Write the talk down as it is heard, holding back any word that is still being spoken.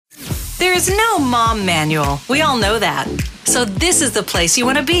There's no mom manual. We all know that. So this is the place you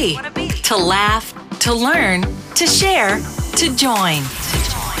want to be. To laugh, to learn, to share, to join.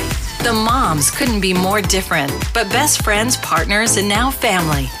 The moms couldn't be more different, but best friends, partners, and now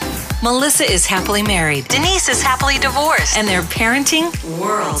family. Melissa is happily married. Denise is happily divorced. And they're parenting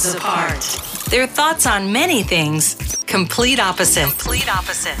worlds apart. Their thoughts on many things, complete opposite.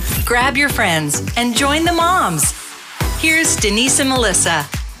 Grab your friends and join the moms. Here's Denise and Melissa.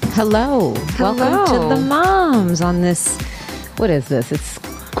 Hello. Welcome to the moms on this. What is this? It's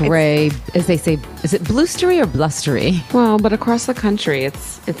gray, as they say. Is it blustery or blustery? Well, but across the country,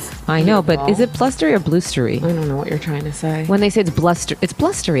 it's. I know, but is it blustery or blustery? I don't know what you're trying to say. When they say it's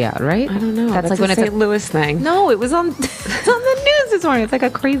blustery out, right? I don't know. That's like a when it's St. Louis thing. No, it was on it's on the news this morning. It's like a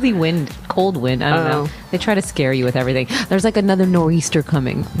crazy wind, cold wind. I don't know. They try to scare you with everything. There's like another nor'easter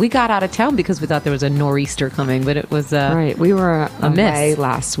coming. We got out of town because we thought there was a nor'easter coming, but it was right. We were away miss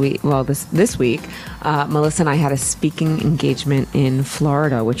last week. Well, this week, Melissa and I had a speaking engagement in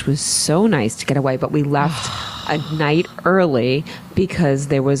Florida, which was so nice to get away. But we left a night early because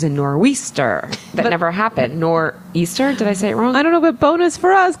there was a nor'easter that never happened. Nor'easter? Did I say it wrong? I don't know, but bonus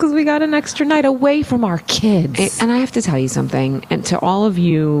for us because we got an extra night away from our kids. And I have to tell you something, and to all of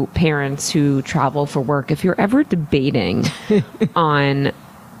you parents who travel for work, if you're ever debating on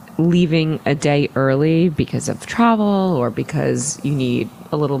leaving a day early because of travel or because you need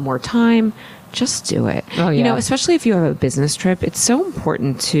a little more time, just do it. Oh, yeah. You know, especially if you have a business trip, it's so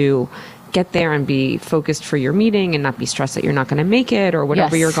important to get there and be focused for your meeting and not be stressed that you're not going to make it or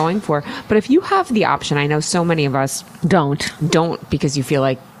whatever you're going for. But if you have the option, I know so many of us don't because you feel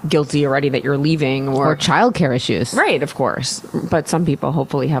like guilty already that you're leaving or childcare issues. Right, of course. But some people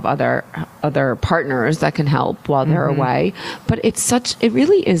hopefully have other partners that can help while they're away. But it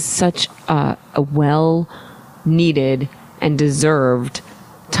really is such a well needed and deserved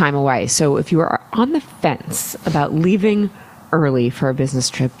time away. So if you are on the fence about leaving early for a business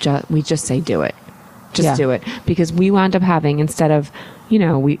trip, we just say do it. Do it, because we wound up having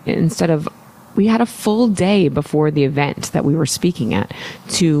we had a full day before the event that we were speaking at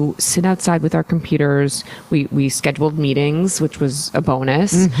to sit outside with our computers. We scheduled meetings, which was a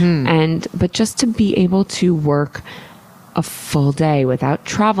bonus, but just to be able to work a full day without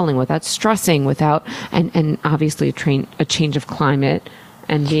traveling, without stressing, and obviously a change of climate.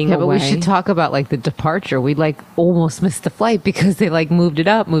 And being away. But we should talk about like the departure. We like almost missed the flight because they like moved it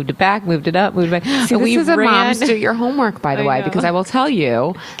up, moved it back, moved it up, moved it back. See, this is a moms do your homework, by the way, because I will tell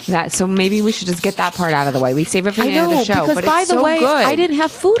you that. So maybe we should just get that part out of the way. We save it for the end of the show. Because but by it's the so way, good. I didn't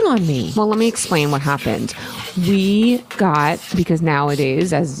have food on me. Well, let me explain what happened. We got, because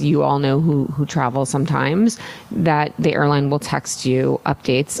nowadays, as you all know who travel sometimes, that the airline will text you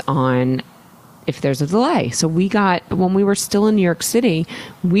updates on if there's a delay. So when we were still in New York City,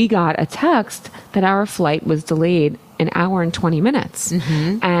 we got a text that our flight was delayed an hour and 20 minutes.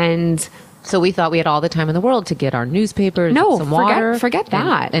 And so we thought we had all the time in the world to get our newspapers, some water. Forget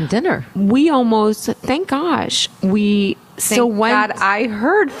that. And dinner. We almost, thank gosh, we still went. God, I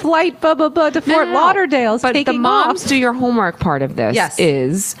heard flight to Fort Lauderdale. But the moms do your homework part of this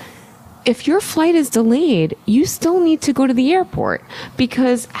is, if your flight is delayed, you still need to go to the airport,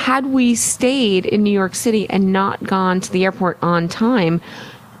 because had we stayed in New York City and not gone to the airport on time,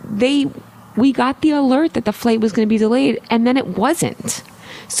 we got the alert that the flight was going to be delayed, and then it wasn't.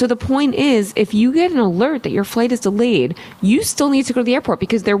 So the point is, if you get an alert that your flight is delayed, you still need to go to the airport,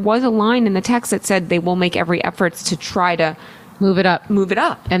 because there was a line in the text that said they will make every effort to try to move it up.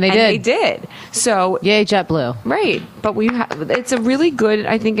 And they did. So yay, JetBlue. Right. But it's a really good,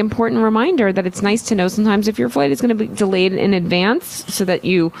 I think, important reminder that it's nice to know sometimes if your flight is going to be delayed in advance, so that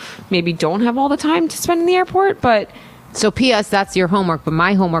you maybe don't have all the time to spend in the airport. But so P.S. that's your homework. But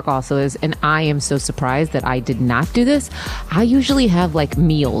my homework also is, and I am so surprised that I did not do this, I usually have like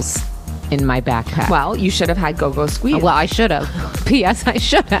meals in my backpack. Well, you should have had Go-Go Squeeze. Well, I should have. P.S. I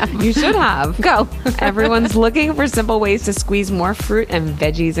should have. You should have. Go. Everyone's looking for simple ways to squeeze more fruit and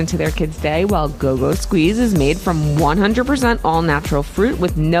veggies into their kids' day. Well, Go-Go Squeeze is made from 100% all-natural fruit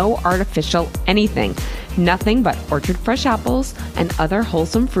with no artificial anything. Nothing but orchard fresh apples and other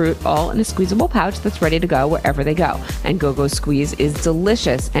wholesome fruit, all in a squeezable pouch that's ready to go wherever they go. And Go-Go Squeeze is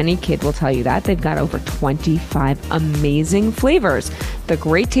delicious. Any kid will tell you that. They've got over 25 amazing flavors. The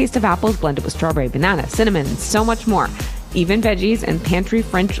great taste of apples blended with strawberry, banana, cinnamon, and so much more. Even veggies and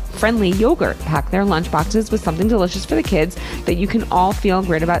pantry-friendly yogurt pack their lunchboxes with something delicious for the kids that you can all feel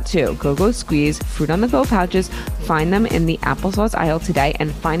great about too. Go-Go Squeeze Fruit on the Go pouches. Find them in the applesauce aisle today,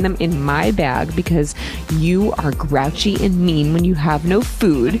 and find them in my bag, because you are grouchy and mean when you have no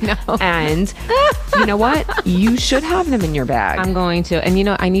food. No. And you know what? You should have them in your bag. I'm going to. And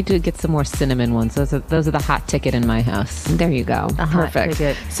I need to get some more cinnamon ones. Those are the hot ticket in my house. There you go. The hot Perfect.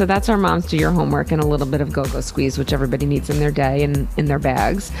 ticket. So that's our Moms Do Your Homework and a little bit of Go-Go Squeeze, which everybody needs in their day and in their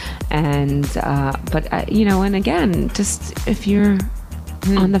bags. And, and again, just if you're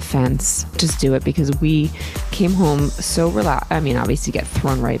on the fence, just do it, because we came home so relaxed. I mean, obviously get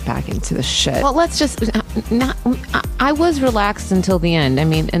thrown right back into the shit. Well, let's just I was relaxed until the end. I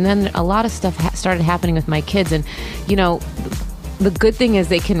mean, and then a lot of stuff started happening with my kids, and the good thing is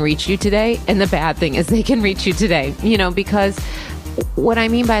they can reach you today, and the bad thing is they can reach you today. Because what I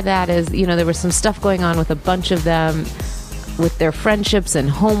mean by that is, there was some stuff going on with a bunch of them, with their friendships and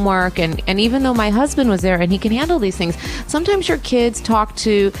homework, and even though my husband was there and he can handle these things, sometimes your kids talk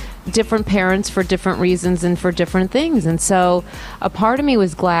to different parents for different reasons and for different things. And so a part of me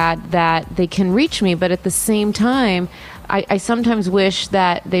was glad that they can reach me, but at the same time, I sometimes wish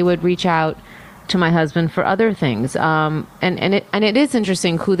that they would reach out to my husband for other things. And it is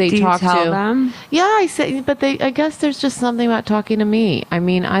interesting who they talk to. Do you tell to. them? Yeah, I say, but I guess there's just something about talking to me. I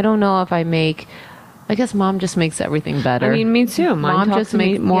mean, I don't know if I guess Mom just makes everything better. I mean, me too. Mom just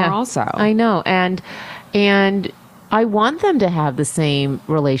makes more also. I know. And I want them to have the same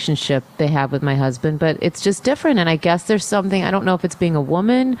relationship they have with my husband, but it's just different. And I guess there's something, I don't know if it's being a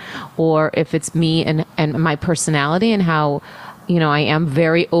woman or if it's me and my personality and how, I am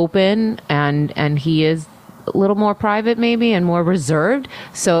very open and he is a little more private maybe and more reserved.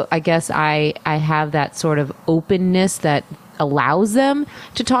 So I guess I have that sort of openness that allows them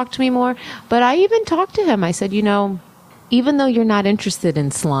to talk to me more. But I even talked to him. I said, even though you're not interested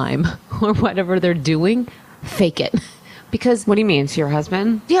in slime or whatever they're doing, fake it. Because what do you mean? To your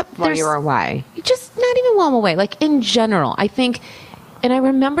husband? Yep. While you were away? Just not even while I'm away. Like in general, I think, and I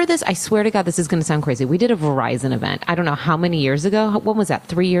remember this, I swear to God, this is going to sound crazy. We did a Verizon event. I don't know how many years ago. When was that?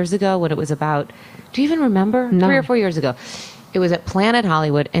 3 years ago when it was about, do you even remember? No. 3 or 4 years ago. It was at Planet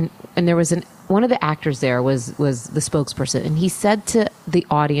Hollywood, and there was one of the actors there was the spokesperson, and he said to the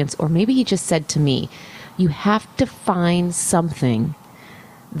audience, or maybe he just said to me, you have to find something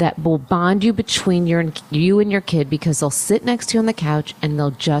that will bond you between you and your kid, because they'll sit next to you on the couch and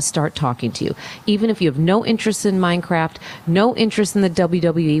they'll just start talking to you. Even if you have no interest in Minecraft, no interest in the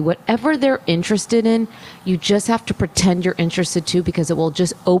WWE, whatever they're interested in, you just have to pretend you're interested too, because it will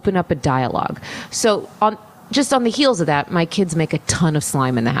just open up a dialogue. So on the heels of that, my kids make a ton of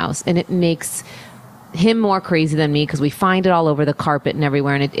slime in the house, and it makes him more crazy than me because we find it all over the carpet and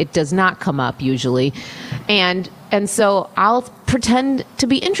everywhere, and it does not come up usually. And so I'll pretend to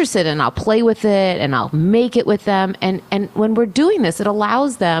be interested, and I'll play with it, and I'll make it with them. And when we're doing this, it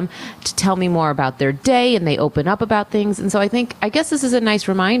allows them to tell me more about their day, and they open up about things. And so I guess this is a nice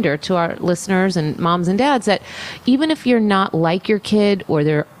reminder to our listeners and moms and dads that even if you're not like your kid, or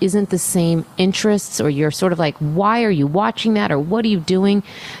there isn't the same interests, or you're sort of like, why are you watching that? Or what are you doing?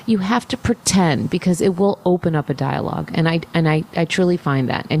 You have to pretend, because it will open up a dialogue. And I truly find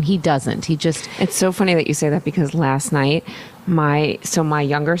that. And he doesn't. It's so funny that you say that, because last night, my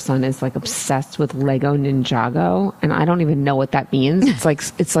younger son is like obsessed with Lego Ninjago, and I don't even know what that means.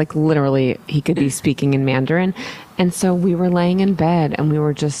 It's like literally he could be speaking in Mandarin. And so we were laying in bed and we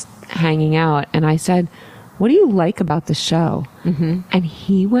were just hanging out, and I said, what do you like about the show? Mm-hmm. And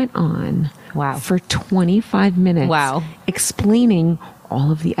he went on for 25 minutes explaining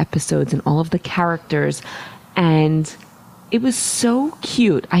all of the episodes and all of the characters, and it was so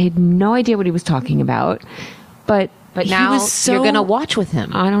cute. I had no idea what he was talking about, but now you're going to watch with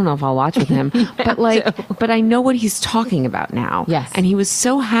him. I don't know if I'll watch with him, but I know what he's talking about now. Yes. And he was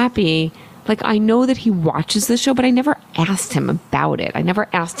so happy. Like, I know that he watches the show, but I never asked him about it. I never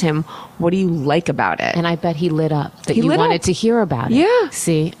asked him, what do you like about it? And I bet he lit up that you wanted to hear about it. Yeah.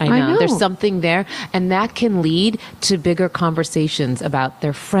 See, I know. There's something there. And that can lead to bigger conversations about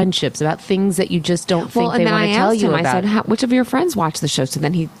their friendships, about things that you just don't think they want to tell you about. I said, which of your friends watch the show? So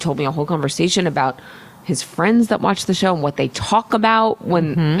then he told me a whole conversation about his friends that watch the show and what they talk about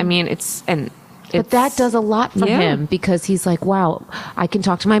when, I mean, but that does a lot for him, because he's like, wow, I can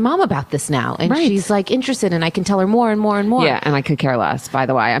talk to my mom about this now. And she's like interested, and I can tell her more and more and more. Yeah, and I could care less, by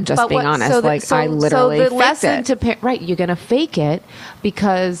the way. I'm just being honest. I literally so the lesson it. You're going to fake it,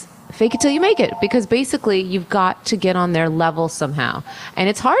 because fake it till you make it, because basically you've got to get on their level somehow. And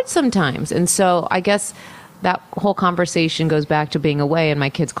it's hard sometimes. And so I guess that whole conversation goes back to being away and my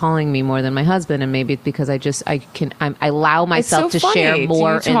kids calling me more than my husband, and maybe it's because I allow myself to share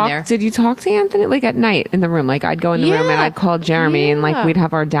more in there. Did you talk to Anthony like at night in the room? Like I'd go in the room and I'd call Jeremy and like we'd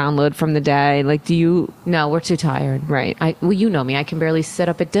have our download from the day. Like, do you? No, we're too tired. Right. Well, you know me. I can barely sit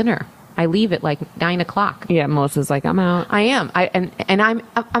up at dinner. I leave at like 9:00. Yeah, Melissa's like, I'm out. I am.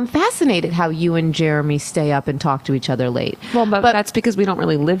 I'm fascinated how you and Jeremy stay up and talk to each other late. Well, but that's because we don't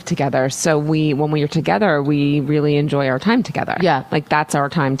really live together. So when we are together, we really enjoy our time together. Yeah. Like that's our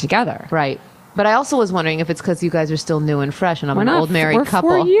time together. Right. But I also was wondering if it's because you guys are still new and fresh, and I'm We're an not. old married We're couple.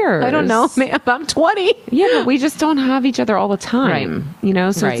 4 years. I don't know. I'm 20. Yeah, but we just don't have each other all the time. Right. You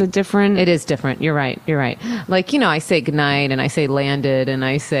know, so Right. it's a different. It is different. You're right. You're right. Like, I say goodnight and I say landed and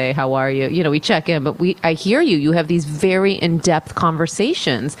I say, how are you? We check in, but I hear you. You have these very in-depth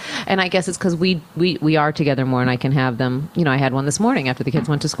conversations. And I guess it's because we are together more and I can have them. I had one this morning after the kids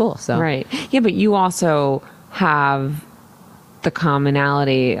went to school. So Right. Yeah, but you also have the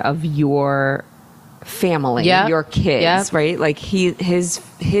commonality of your family, Yep. your kids, Yep. right? Like his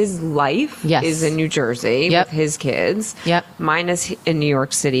life Yes. is in New Jersey Yep. with his kids. Yep. Mine is in New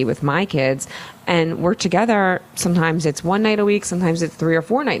York City with my kids. And we're together. Sometimes it's one night a week, sometimes it's 3 or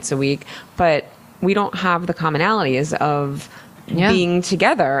 4 nights a week, but we don't have the commonalities of Yeah. being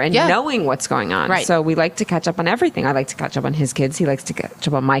together and Yeah. knowing what's going on. Right. So we like to catch up on everything. I like to catch up on his kids. He likes to catch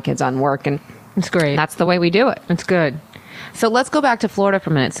up on my kids on work. And it's great. that's the way we do it. It's good. So let's go back to Florida for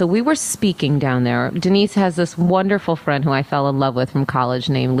a minute. So we were speaking down there. Denise has this wonderful friend who I fell in love with from college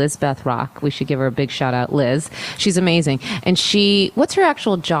named Lizbeth Rock. We should give her a big shout out, Liz. She's amazing. And what's her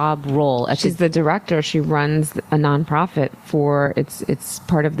actual job role? She's the director. She runs a nonprofit for it's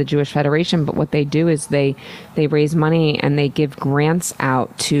part of the Jewish Federation. But what they do is they raise money and they give grants out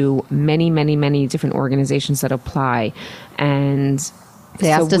to many, many, many different organizations that apply. And They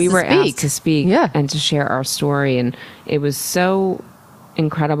asked us we to were speak. asked to speak Yeah. and to share our story. And it was so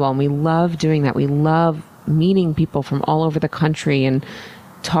incredible. And we love doing that. We love meeting people from all over the country and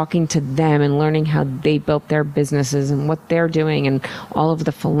talking to them and learning how they built their businesses and what they're doing and all of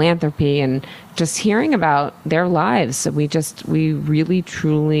the philanthropy and just hearing about their lives. So we really,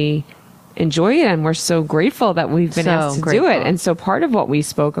 truly enjoy it. And we're so grateful that we've been So asked to do grateful. it. And so part of what we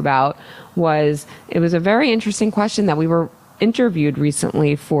spoke about was, it was a very interesting question that we were interviewed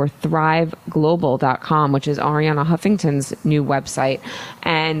recently for thriveglobal.com, which is Ariana Huffington's new website.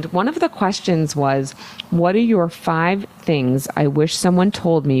 And one of the questions was, what are your 5 things I wish someone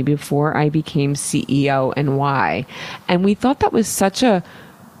told me before I became CEO and why? And we thought that was such a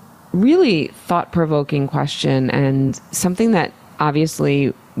really thought-provoking question and something that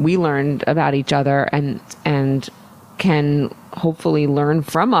obviously we learned about each other and can hopefully learn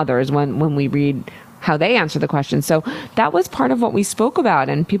from others when we read how they answer the question. So that was part of what we spoke about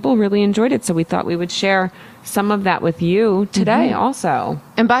and people really enjoyed it. So we thought we would share some of that with you today also.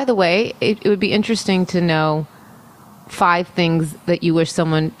 And by the way, it would be interesting to know 5 things that you wish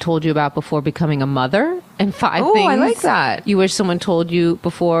someone told you about before becoming a mother, and 5 Oh, things I like that. you wish someone told you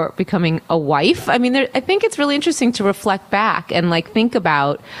before becoming a wife. I mean, I think it's really interesting to reflect back and think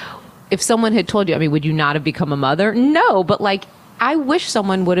about if someone had told you, would you not have become a mother? No, but I wish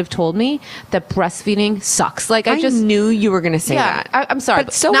someone would have told me that breastfeeding sucks. I knew you were going to say that. I'm sorry,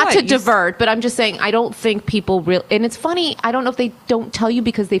 But so not what? to You divert, but I'm just saying I don't think people really. And it's funny. I don't know if they don't tell you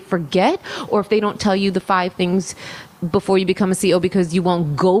because they forget, or if they don't tell you the 5 things before you become a CEO because you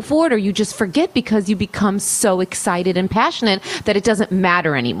won't go for it, or you just forget because you become so excited and passionate that it doesn't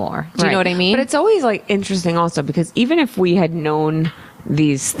matter anymore. Do you know what I mean? But it's always interesting also because even if we had known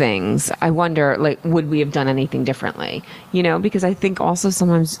these things, I wonder would we have done anything differently? Because I think also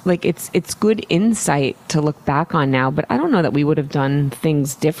sometimes it's good insight to look back on now, but I don't know that we would have done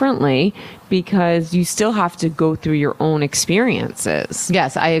things differently because you still have to go through your own experiences.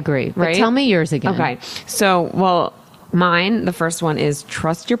 Yes, I agree. But Right? tell me yours again. Okay. So, mine, the first one is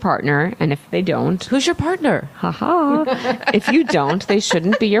trust your partner, and if they don't, Who's your partner? haha. If you don't, they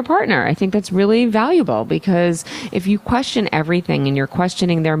shouldn't be your partner. I think that's really valuable because if you question everything and you're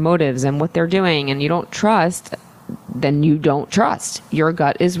questioning their motives and what they're doing and you don't trust, then you don't trust. Your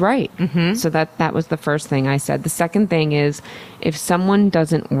gut is right. Mm-hmm. So that was the first thing I said. The second thing is if someone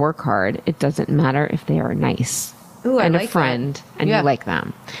doesn't work hard, it doesn't matter if they are nice. Ooh, I and like a friend that. and Yeah. you like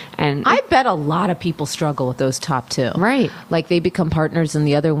them. And I bet a lot of people struggle with those top 2. Right. They become partners and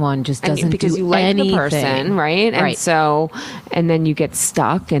the other one just doesn't because do you like anything. the person, right? And Right. so, and then you get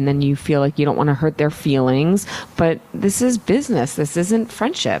stuck and then you feel like you don't want to hurt their feelings. But this is business. This isn't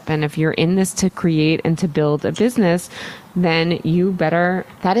friendship. And if you're in this to create and to build a business, then you better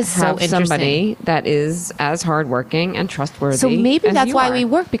That is so have interesting. somebody that is as hardworking and trustworthy. So maybe as that's you why are. we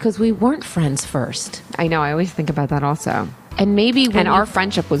work, because we weren't friends first. I know. I always think about that also. And maybe when And our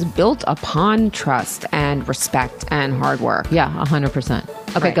friendship was built upon trust and respect and hard work. Yeah, 100%.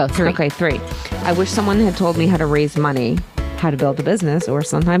 Okay, Right. go. 3. Okay, 3. I wish someone had told me how to raise money how to build a business, or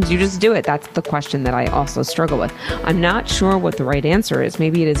sometimes you just do it. That's the question that I also struggle with. I'm not sure what the right answer is.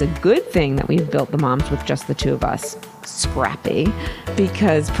 Maybe it is a good thing that we've built the Moms with just the two of us. Scrappy,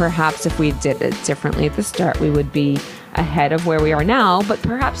 because perhaps if we did it differently at the start, we would be ahead of where we are now, but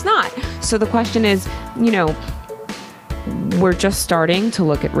perhaps not. So the question is, we're just starting to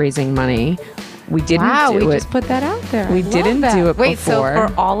look at raising money. We didn't do it. Just put that out there. We didn't do it Wait, before. so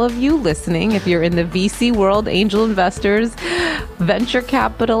for all of you listening, if you're in the VC world, angel investors, venture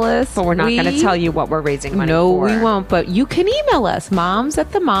capitalists, but we're not going to tell you what we're raising money for. No, we won't. But you can email us,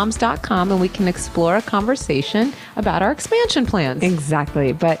 moms@themoms.com, and we can explore a conversation about our expansion plans.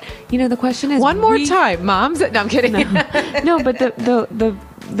 Exactly. But, the question is... One more time, moms. No, I'm kidding. No, but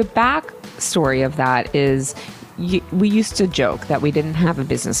the back story of that is we used to joke that we didn't have a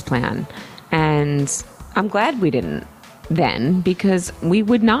business plan. And I'm glad we didn't then, because we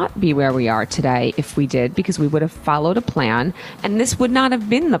would not be where we are today if we did, because we would have followed a plan, and this would not have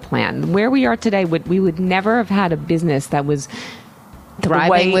been the plan. Where we are today, we would never have had a business that was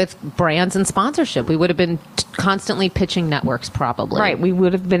thriving with brands and sponsorship. We would have been constantly pitching networks, probably. Right. We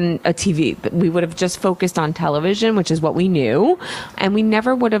would have been a TV. We would have just focused on television, which is what we knew, and we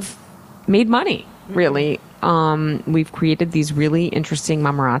never would have made money, really. We've created these really interesting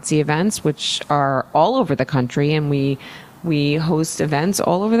Mamarazzi events, which are all over the country, and we host events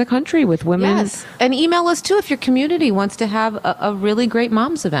all over the country with women. Yes. And email us too if your community wants to have a really great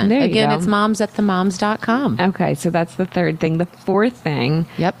moms event. There you Again, go. it's moms@themoms.com. Okay, so that's the third thing. The fourth thing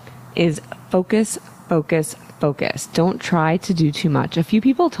is focus, focus, focus. Don't try to do too much. A few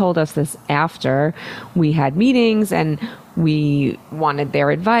people told us this after we had meetings and we wanted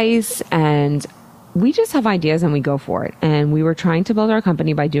their advice, and we just have ideas and we go for it. And we were trying to build our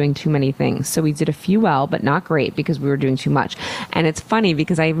company by doing too many things. So we did a few well, but not great because we were doing too much. And it's funny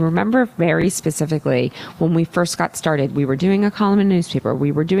because I remember very specifically when we first got started, we were doing a column in a newspaper.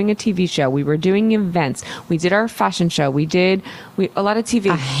 We were doing a TV show. We were doing events. We did our fashion show. We did a lot of TV.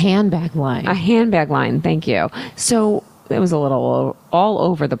 A handbag line. A handbag line. Thank you. So it was a little all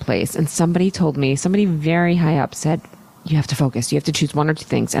over the place. And somebody very high up said, you have to focus. You have to choose one or two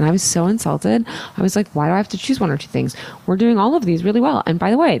things. And I was so insulted. I was like, why do I have to choose one or two things? We're doing all of these really well. And by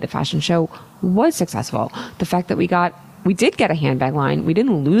the way, the fashion show was successful. The fact that we did get a handbag line. We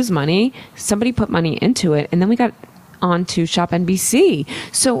didn't lose money. Somebody put money into it. And then we got on to Shop NBC.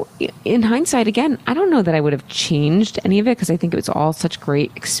 So in hindsight, again, I don't know that I would have changed any of it because I think it was all such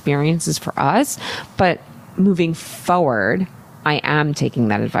great experiences for us. But moving forward, I am taking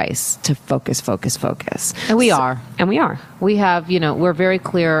that advice to focus. And we are. We have, we're very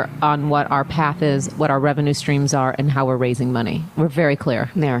clear on what our path is, what our revenue streams are, and how we're raising money. We're very clear.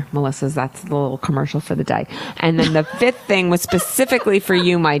 There, Melissa's, that's the little commercial for the day. And then the fifth thing was specifically for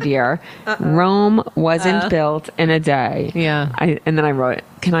you, my dear. Rome wasn't built in a day. Yeah. And then I wrote,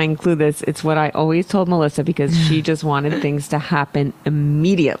 can I include this? It's what I always told Melissa because she just wanted things to happen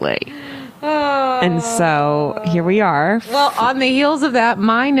immediately. And so here we are. Well, on the heels of that,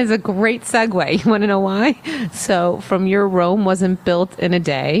 mine is a great segue. You want to know why? So from your Rome wasn't built in a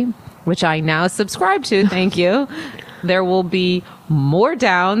day, which I now subscribe to, thank you, there will be more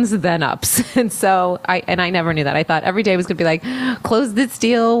downs than ups. And so I never knew that. I thought every day was going to be like, close this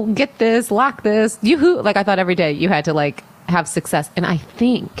deal, get this, lock this, yoo-hoo. Like I thought every day you had to have success. And I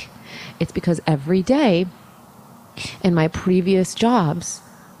think it's because every day in my previous jobs,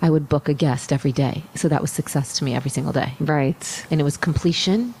 I would book a guest every day. So that was success to me every single day. Right. And it was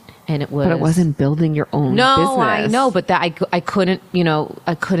completion. And it was... But it wasn't building your own business. No, I know. But that I couldn't,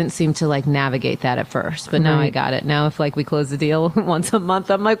 I couldn't seem to navigate that at first. But now I got it. Now if we close the deal once a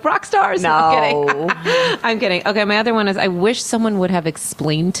month, I'm like rock stars. No. I'm kidding. I'm kidding. Okay, my other one is I wish someone would have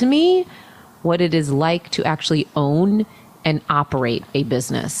explained to me what it is like to actually own and operate a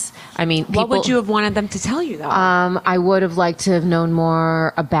business. I mean, what would you have wanted them to tell you, though? I would have liked to have known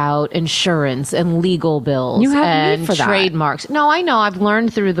more about insurance and legal bills. You have and need for that. Trademarks. No, I know. I've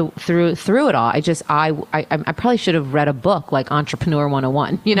learned through it all. I probably should have read a book like Entrepreneur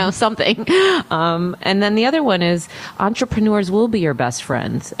 101, something. And then the other one is entrepreneurs will be your best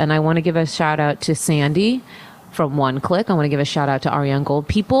friends. And I want to give a shout out to Sandy from One Click. I want to give a shout out to Ariane Gold.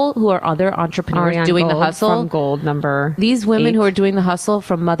 People who are other entrepreneurs Ariane doing Gold the hustle. From Gold number These women 8. who are doing the hustle,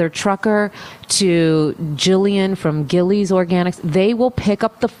 from Mother Trucker to Jillian from Gillies Organics, they will pick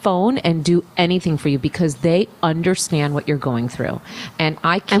up the phone and do anything for you because they understand what you're going through. And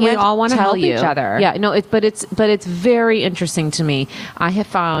I can't And we all want to tell help you. each other. Yeah, no, but it's very interesting to me. I have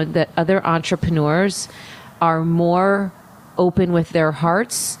found that other entrepreneurs are more open with their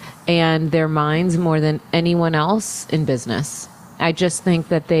hearts and their minds more than anyone else in business. I just think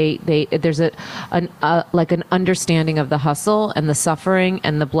that there's like an understanding of the hustle and the suffering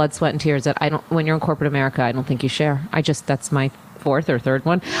and the blood, sweat, and tears that when you're in corporate America, I don't think you share. that's my fourth or third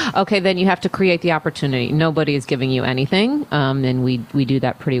one. Okay, then you have to create the opportunity. Nobody is giving you anything, and we do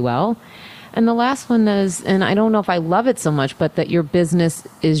that pretty well. And the last one is, and I don't know if I love it so much, but that your business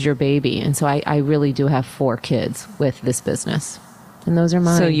is your baby. And so I really do have 4 kids with this business. And those are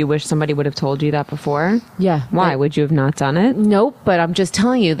mine. So you wish somebody would have told you that before? Yeah. Why? Would you have not done it? Nope. But I'm just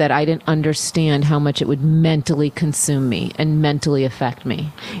telling you that I didn't understand how much it would mentally consume me and mentally affect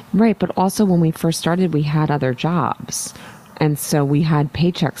me. Right. But also when we first started, we had other jobs. And so we had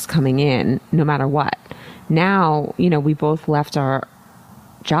paychecks coming in no matter what. Now, we both left our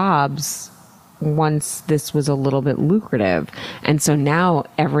jobs once this was a little bit lucrative. And so now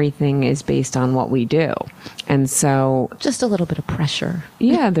everything is based on what we do. And so just a little bit of pressure.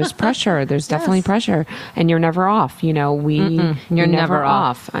 Yeah, there's pressure. There's definitely pressure. And you're never off. You're never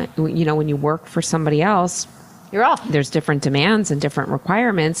off. When you work for somebody else, you're off. There's different demands and different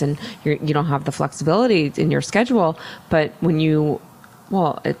requirements, and you don't have the flexibility in your schedule. But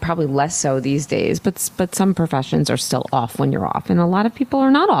it probably less so these days, but some professions are still off when you're off, and a lot of people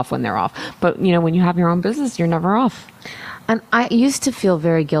are not off when they're off. But when you have your own business, you're never off. And I used to feel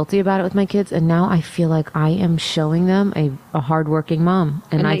very guilty about it with my kids, and now I feel like I am showing them a hardworking mom,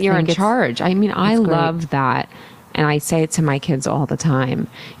 and that you're in charge. I mean, I love that. And I say it to my kids all the time.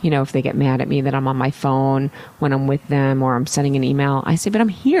 If they get mad at me that I'm on my phone when I'm with them or I'm sending an email, I say, but I'm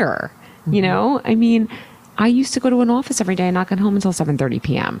here. I mean, I used to go to an office every day and not get home until 7:30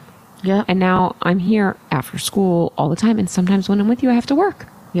 p.m. Yeah. And now I'm here after school all the time. And sometimes when I'm with you, I have to work.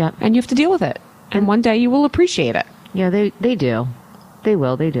 Yeah. And you have to deal with it. And one day you will appreciate it. Yeah, they do. They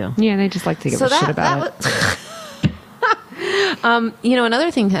will. They do. Yeah, they just like to give a shit about it.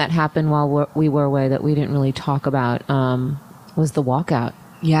 Another thing that happened while we were away that we didn't really talk about was the walkout.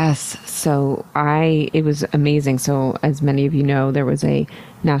 Yes. So it was amazing. So as many of you know, there was a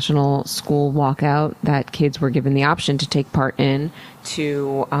national school walkout that kids were given the option to take part in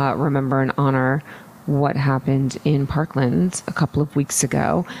to remember and honor what happened in Parkland a couple of weeks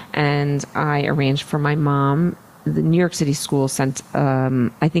ago. And I arranged for my mom. The New York City school sent,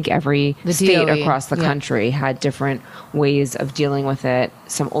 I think every state across the country had different ways of dealing with it.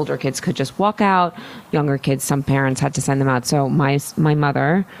 Some older kids could just walk out. Younger kids, some parents had to send them out. So my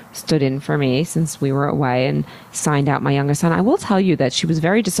mother stood in for me since we were away and signed out my youngest son. I will tell you that she was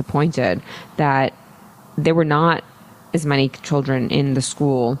very disappointed that there were not as many children in the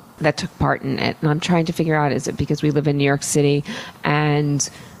school that took part in it. And I'm trying to figure out, is it because we live in New York City and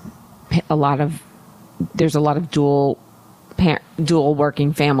there's a lot of dual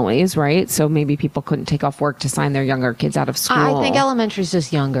working families, right? So maybe people couldn't take off work to sign their younger kids out of school. I think elementary is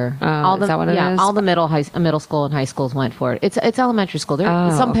just younger. Is that what it is? All the middle school and high schools went for it. It's elementary school.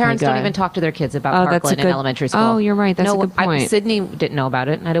 Some parents don't even talk to their kids about Parkland in elementary school. Oh, you're right. That's a good point. Sydney didn't know about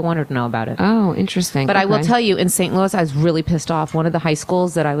it, and I didn't want her to know about it. Oh, interesting. But I will tell you, in St. Louis, I was really pissed off. One of the high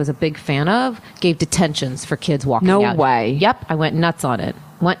schools that I was a big fan of gave detentions for kids walking out. No way. Yep, I went nuts on it.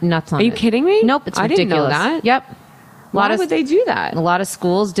 Are you kidding me? Nope, it's ridiculous. I didn't know that. Yep. Why would they do that? A lot of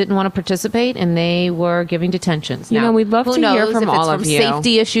schools didn't want to participate, and they were giving detentions. Now, we'd love to hear from all of you.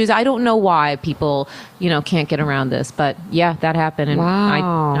 Safety issues. I don't know why people, can't get around this, but yeah, that happened, and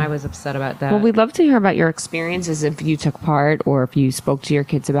wow. I was upset about that. Well, we'd love to hear about your experiences if you took part or if you spoke to your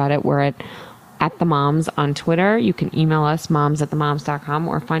kids about it. We're at The Moms on Twitter. You can email us, moms@themoms.com,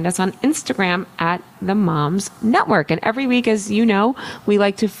 or find us on Instagram at The Moms Network. And every week, as you know, we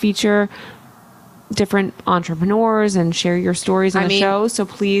like to feature different entrepreneurs and share your stories on the show. So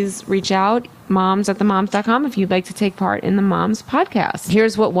please reach out, moms@themoms.com, if you'd like to take part in the Moms podcast.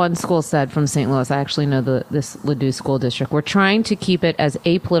 Here's what one school said from St. Louis. I actually know this Ladue school district. We're trying to keep it as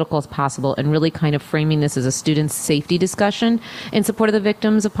apolitical as possible and really kind of framing this as a student safety discussion in support of the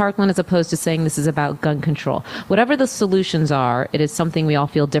victims of Parkland, as opposed to saying this is about gun control. Whatever the solutions are, it is something we all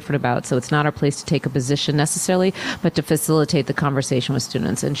feel different about. So it's not our place to take a position necessarily, but to facilitate the conversation with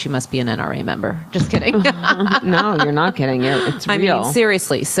students. And she must be an NRA member. Just kidding. No, you're not kidding. It's real. I mean,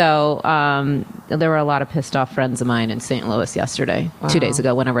 seriously. So, there were a lot of pissed off friends of mine in St. Louis yesterday, 2 days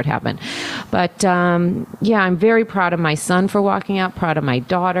ago, whenever it happened. But I'm very proud of my son for walking out, proud of my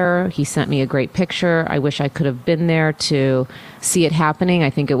daughter. He sent me a great picture. I wish I could have been there to see it happening. I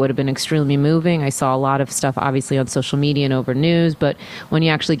think it would have been extremely moving. I saw a lot of stuff, obviously, on social media and over news, but when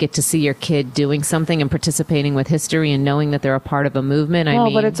you actually get to see your kid doing something and participating with history and knowing that they're a part of a movement,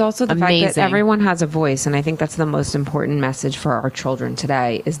 but it's also the fact that everyone has a voice, and I think that's the most important message for our children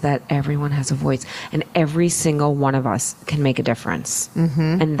today, is that everyone has a voice. ways, and every single one of us can make a difference.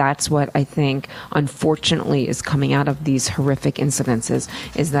 And that's what I think, unfortunately, is coming out of these horrific incidences,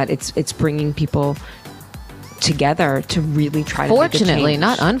 is that it's bringing people together to really try to make a Fortunately, change.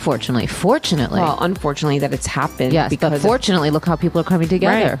 not unfortunately. Fortunately. Well, unfortunately that it's happened. Yes, but because fortunately, look how people are coming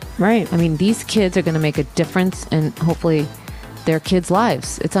together. Right. I mean, these kids are going to make a difference in hopefully their kids'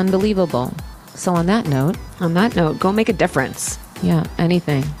 lives. It's unbelievable. So on that note, go make a difference yeah,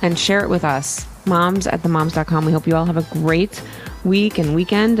 anything. and share it with us. moms@themoms.com. We hope you all have a great week and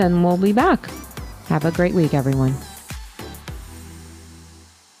weekend, and we'll be back. Have a great week, everyone.